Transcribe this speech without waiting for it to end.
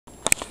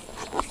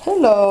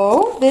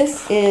Hello,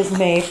 this is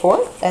May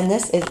 4th, and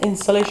this is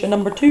installation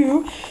number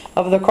 2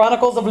 of the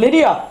Chronicles of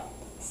Lydia.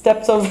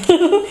 Steps of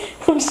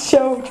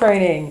show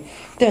training.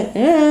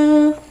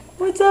 Dun-dun.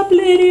 What's up,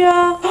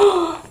 Lydia?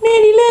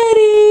 Liddy,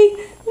 Liddy!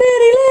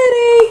 Liddy,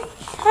 Liddy!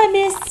 Hi,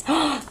 miss.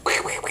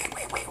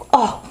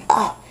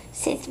 Oh,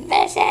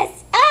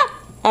 suspicious.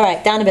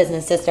 Alright, down to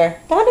business, sister.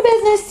 Down to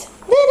business.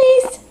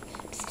 Liddies!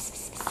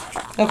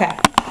 Okay.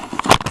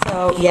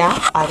 So,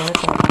 yeah, I got a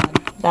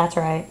tripod. That's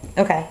right.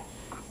 Okay.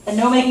 And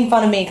no making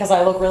fun of me because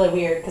I look really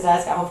weird because I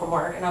just got home from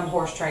work and I'm a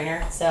horse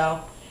trainer, so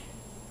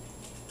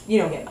you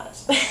don't get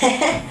much.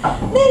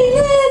 Liddy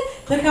Lid!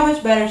 Look how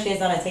much better she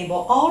is on a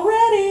table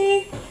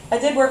already. I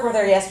did work with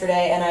her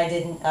yesterday and I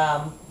didn't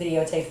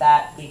videotape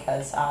that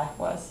because I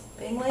was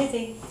being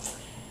lazy.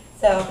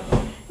 So,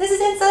 this is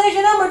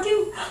installation number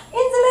 2.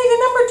 Installation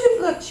number 2.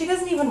 Look, she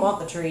doesn't even want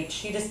the treat.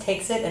 She just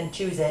takes it and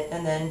chews it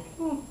and then,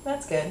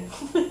 that's good.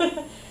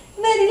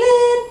 Liddy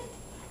Lid!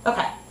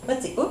 Okay,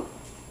 let's see. Oop.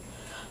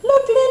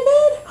 Look,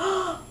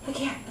 Lyndon! Look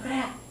here, look at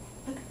that.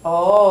 Look.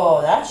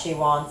 Oh, that she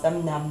wants.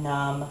 Nom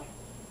nom.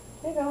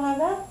 There you go, have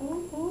that.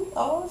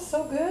 Oh,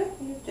 so good.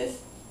 You just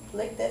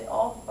licked it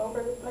all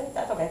over the place.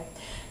 That's okay.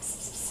 Psst,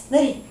 psst, psst.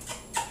 Liddy.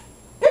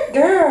 Good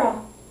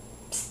girl.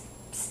 Psst,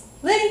 psst.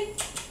 Liddy.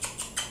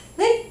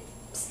 Liddy.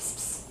 Psst,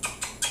 psst,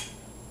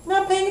 psst.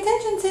 Not paying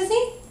attention,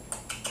 sissy.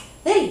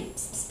 Liddy.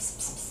 Psst, psst,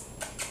 psst, psst.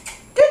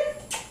 Good.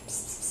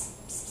 Psst, psst,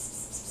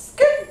 psst, psst.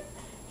 Good.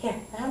 Here,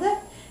 have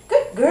that.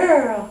 Good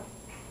girl.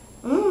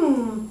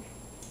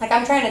 Like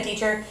I'm trying to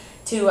teach her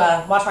to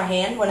watch my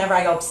hand whenever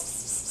I go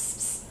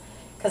psst,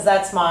 because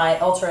that's my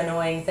ultra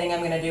annoying thing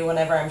I'm going to do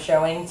whenever I'm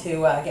showing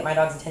to get my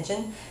dog's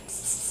attention.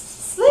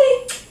 Psst,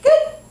 Liddy,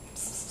 good.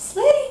 Psst,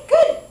 Liddy,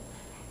 good.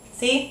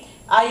 See,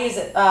 I use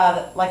it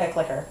like a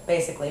clicker,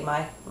 basically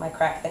my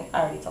crack thing.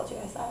 I already told you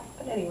guys that,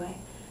 but anyway,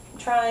 I'm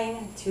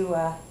trying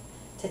to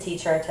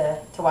teach her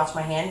to watch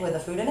my hand with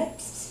the food in it.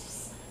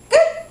 Psst,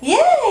 good,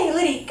 yay,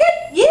 Liddy,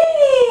 good,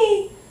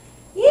 yay.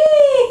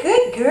 Yay,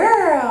 good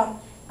girl.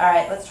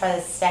 Alright, let's try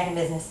this stacking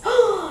business.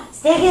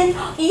 Stacking,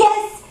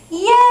 yes, yay,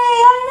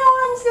 I know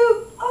I'm so,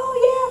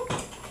 oh yeah.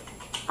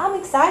 I'm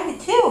excited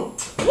too.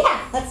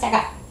 Yeah, let's stack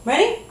up.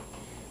 Ready?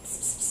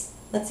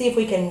 Let's see if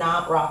we can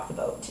not rock the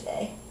boat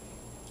today.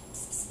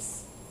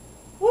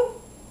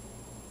 Whoop.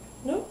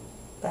 Nope,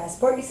 gotta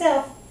support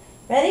yourself.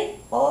 Ready?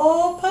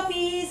 Oh,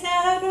 puppies,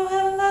 I don't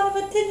have a lot of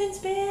attention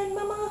span,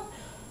 mama.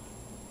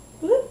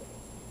 Whoop.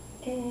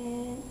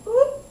 And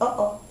whoop.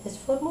 Uh-oh, his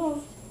foot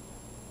moved.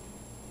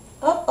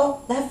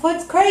 Uh-oh, that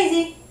foot's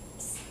crazy.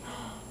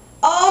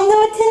 Oh,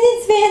 no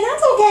attention span.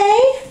 That's okay.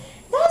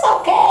 That's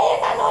okay. I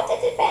got no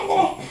attention span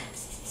today.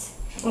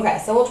 Okay,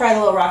 so we'll try the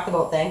little rock the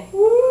boat thing.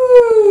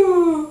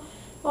 Woo!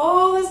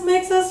 Oh, this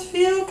makes us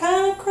feel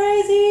kind of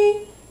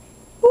crazy.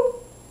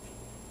 Whoop.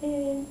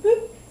 And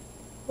whoop.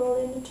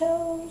 Rolling the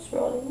toes,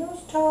 rolling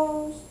those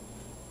toes.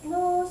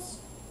 Nose,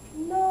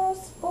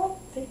 nose. Oh,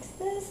 fix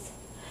this.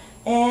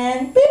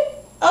 And beep.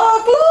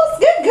 Oh, close.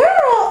 Good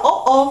girl.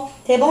 Uh-oh.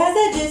 Table has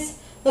edges.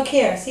 Look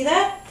here. See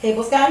that?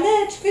 Table's got an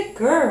edge. Good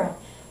girl.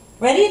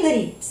 Ready,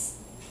 Liddy?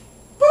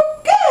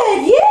 Boop.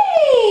 Good.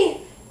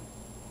 Yay.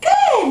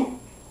 Good.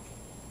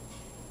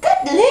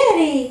 Good,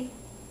 Liddy.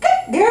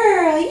 Good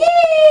girl.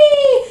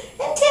 Yay.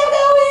 And tail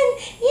going.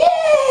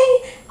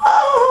 Yay.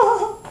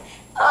 Oh.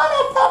 Oh,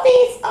 the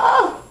puppies.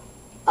 Oh.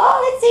 Oh,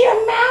 let's see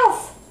your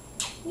mouth.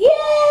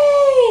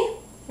 Yay.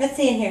 Let's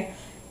see in here.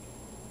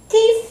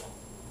 Teeth.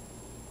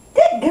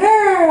 Good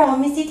girl,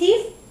 Missy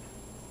Teeth.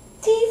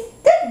 Teeth.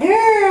 Good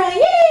girl.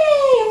 Yay!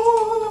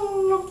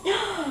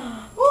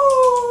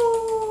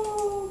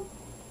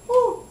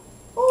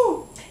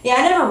 Yeah,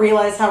 I never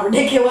realized how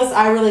ridiculous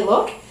I really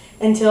look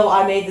until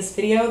I made this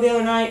video the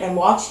other night and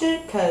watched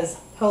it, because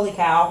holy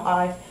cow,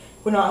 I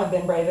would not have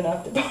been brave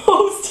enough to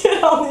post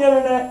it on the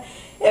internet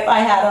if I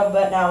had them,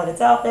 but now that it's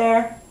out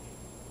there,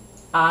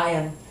 I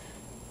am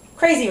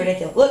crazy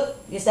ridiculous. Look,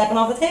 you're stepping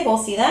off the table.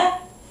 See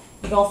that?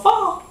 You're gonna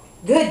fall.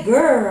 Good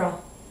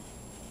girl.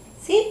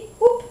 See?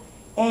 Whoop.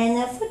 And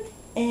a foot.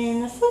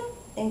 And a foot.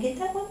 And get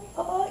that one.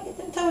 Oh, get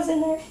them toes in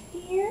there.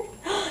 Here.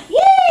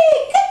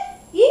 Yay!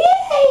 Good.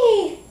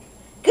 Yay!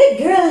 Good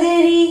girl,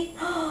 Liddy.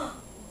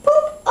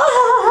 Boop.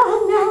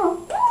 Oh,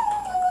 no.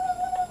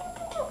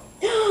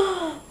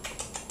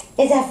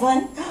 Is that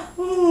fun?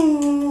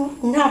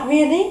 Not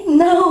really.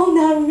 No,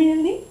 not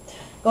really.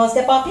 Gonna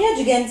step off the edge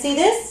again. See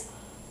this?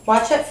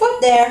 Watch that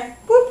foot there.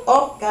 Boop.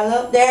 Oh, got a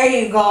little. There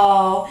you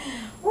go.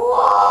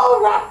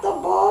 Whoa, rock the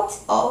boat.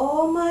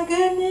 Oh my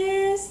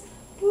goodness.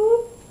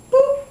 Boop,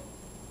 boop,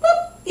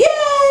 boop.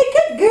 Yay,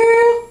 good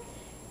girl.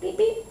 Beep,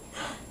 beep.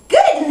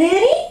 Good,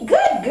 Liddy.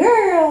 Good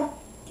girl.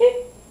 Doot,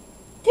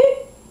 doot.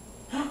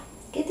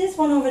 Get this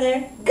one over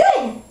there.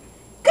 Good.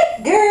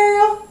 Good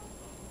girl.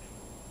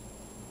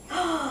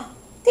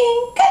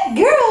 Ding. Good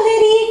girl,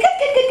 Liddy. Good,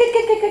 good, good, good,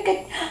 good, good, good, good.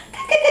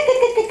 Good, good, good, good,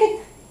 good, good, good.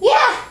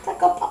 Yeah, good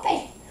girl,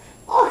 puppy.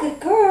 Oh, good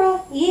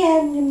girl. Yeah,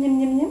 yum, yum,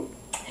 yum, yum.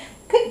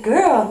 Good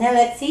girl. Now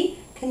let's see.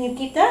 Can you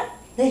keep that?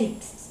 Liddy.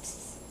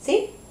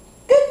 See?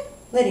 Good.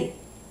 Liddy.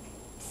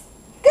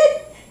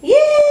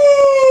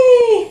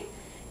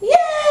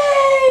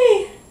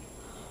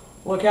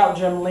 look out,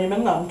 Jim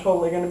Lehman. I'm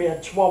totally going to be a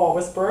Chihuahua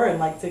whisperer in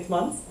like 6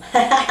 months.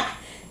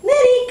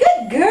 Liddy,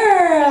 good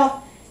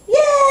girl.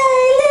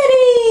 Yay,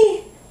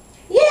 Liddy.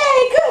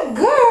 Yay, good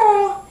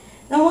girl.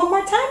 Now one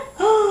more time.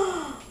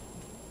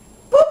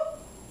 Boop.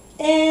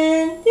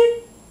 And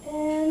doop.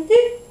 And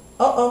doop.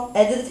 Uh-oh,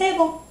 edge of the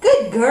table.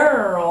 Good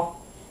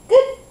girl.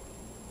 Good.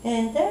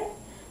 And there.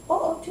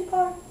 Uh-oh, too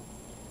far.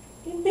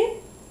 Beep, beep.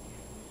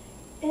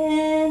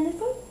 And the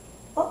foot.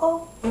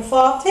 Uh-oh. You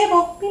fall off the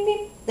table. Beep,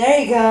 beep. There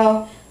you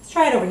go. Let's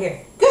try it over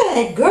here.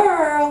 Good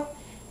girl.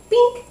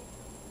 Bink.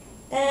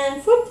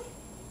 And foot.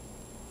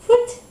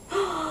 Foot.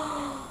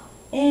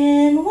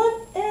 And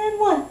one. And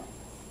one.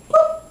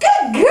 Boop.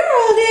 Good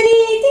girl,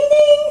 Liddy. Ding,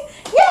 ding.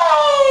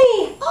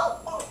 Yay.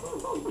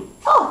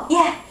 Oh,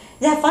 yeah.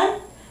 Is that fun?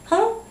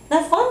 Huh?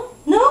 Not fun?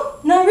 No?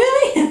 Not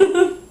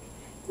really?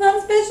 Not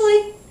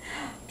especially?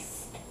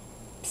 Psst.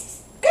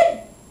 Psst.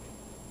 Good.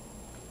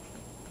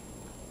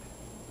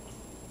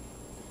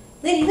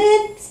 Liddy,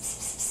 Lid.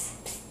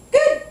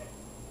 Good.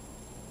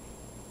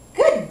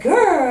 Good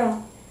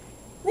girl.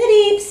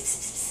 Liddy.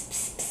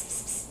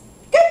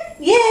 Good.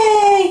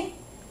 Yay.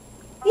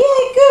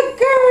 Yay, good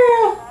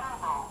girl.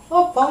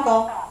 Oh, phone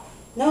call.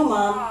 No,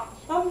 Mom.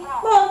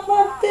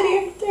 Mom,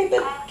 Liddy, take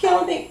it.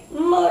 Killing me.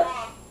 Mother.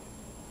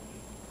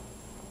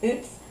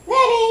 Oops.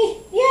 Liddy.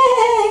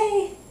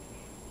 Yay.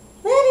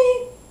 Liddy.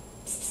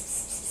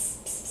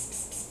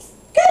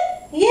 Good.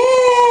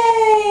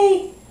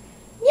 Yay.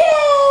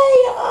 Yay!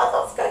 Oh,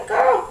 that's good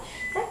girl.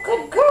 That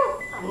good girl.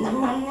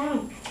 Nom, nom,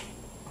 nom.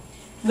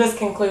 This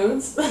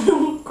concludes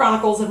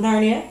Chronicles of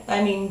Narnia.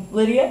 I mean,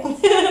 Lydia.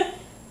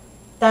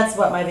 That's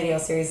what my video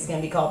series is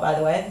going to be called, by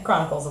the way.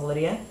 Chronicles of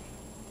Lydia.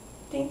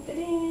 Ding, ding,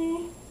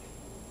 ding.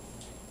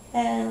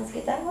 And let's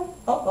get that one.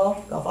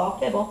 Uh-oh. Go off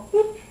the table.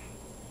 Oop.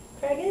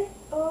 Try again.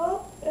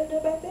 Oh, put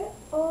that back there.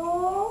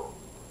 Oh.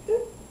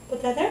 Oop.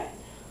 Put that there.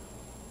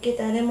 Get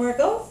that in where it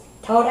goes.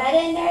 Toe that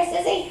in there,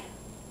 sissy.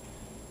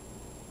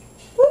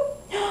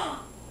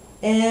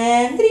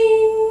 And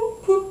ding,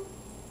 poop.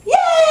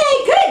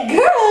 Yay! Good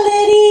girl,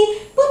 Liddy.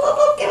 Boop, boop,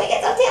 boop. Can we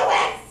get some tail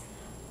wax?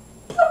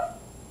 Boop.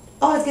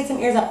 Oh, let's get some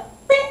ears up.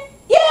 Ring.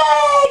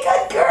 Yay!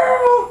 Good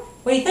girl.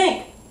 What do you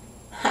think?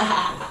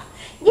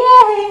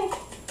 Yay!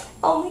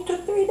 Only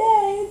took 3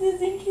 days.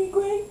 Isn't she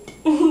great?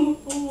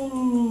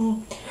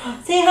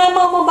 Say hi,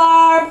 Mama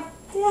Barb.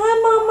 Say hi,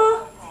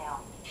 Mama.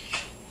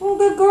 Oh,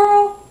 good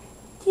girl.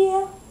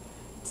 Yeah.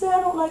 So I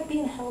don't like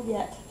being held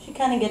yet. She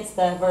kind of gets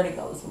the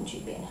vertigos when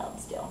she's being held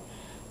still.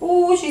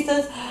 Ooh, she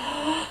says,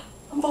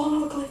 I'm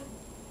falling off a cliff.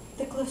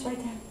 The cliff's right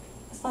there.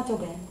 It's not so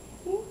bad.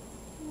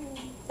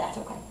 That's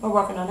okay. We're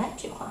working on that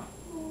too, huh?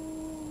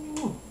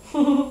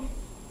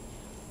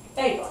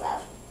 There you go,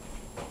 love.